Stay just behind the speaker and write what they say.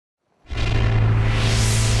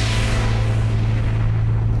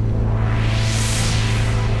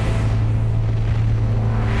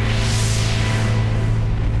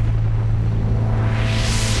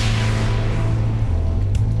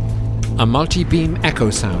A multi-beam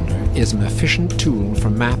echo sounder is an efficient tool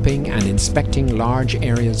for mapping and inspecting large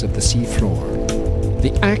areas of the sea floor.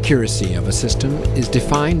 The accuracy of a system is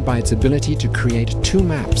defined by its ability to create two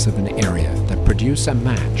maps of an area that produce a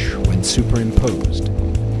match when superimposed.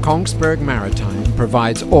 Kongsberg Maritime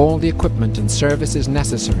provides all the equipment and services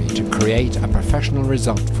necessary to create a professional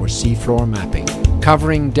result for seafloor mapping,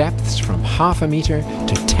 covering depths from 0.5 meter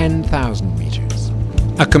to 10,000 meters.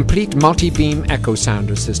 A complete multi-beam echo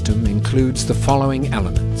sounder system includes the following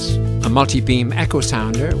elements: a multi-beam echo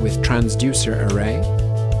sounder with transducer array,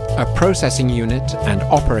 a processing unit and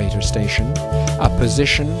operator station, a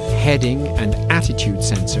position, heading and attitude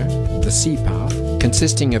sensor, the CPath,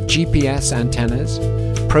 consisting of GPS antennas,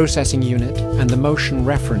 processing unit and the motion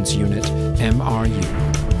reference unit,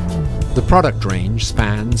 MRU. The product range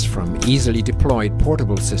spans from easily deployed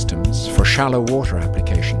portable systems for shallow water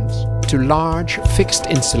applications to large fixed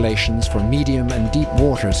installations for medium and deep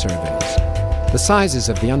water surveys. The sizes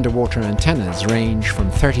of the underwater antennas range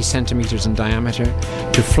from 30 centimeters in diameter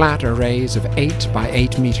to flat arrays of 8 by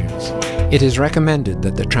 8 meters. It is recommended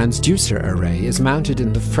that the transducer array is mounted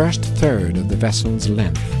in the first third of the vessel's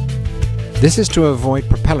length. This is to avoid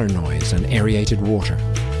propeller noise and aerated water.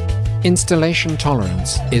 Installation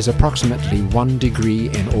tolerance is approximately 1 degree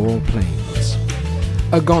in all planes.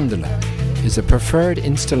 A gondola is a preferred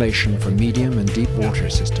installation for medium and deep water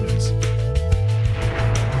systems.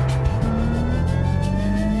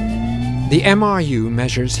 The MRU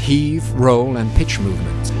measures heave, roll and pitch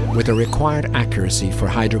movements with a required accuracy for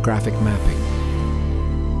hydrographic mapping.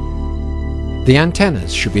 The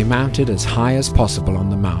antennas should be mounted as high as possible on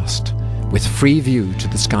the mast, with free view to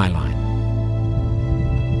the skyline.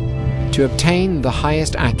 To obtain the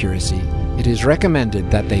highest accuracy, it is recommended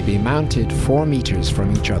that they be mounted 4 meters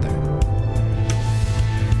from each other.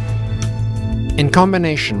 In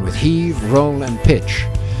combination with heave, roll and pitch,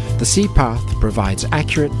 the CPath provides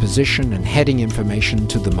accurate position and heading information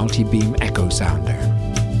to the multi-beam echo sounder.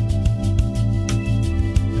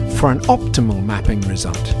 For an optimal mapping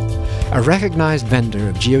result, a recognized vendor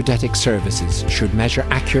of geodetic services should measure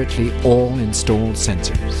accurately all installed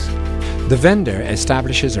sensors. The vendor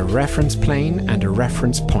establishes a reference plane and a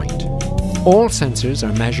reference point. All sensors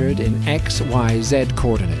are measured in X, Y, Z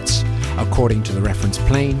coordinates according to the reference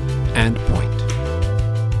plane and point.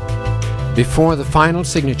 Before the final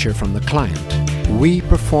signature from the client, we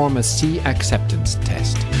perform a sea acceptance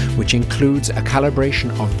test, which includes a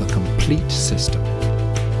calibration of the complete system.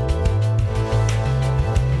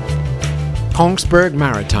 Kongsberg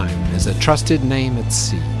Maritime is a trusted name at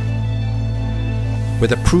sea.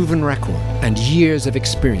 With a proven record and years of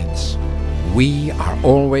experience, we are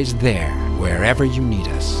always there wherever you need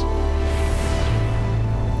us.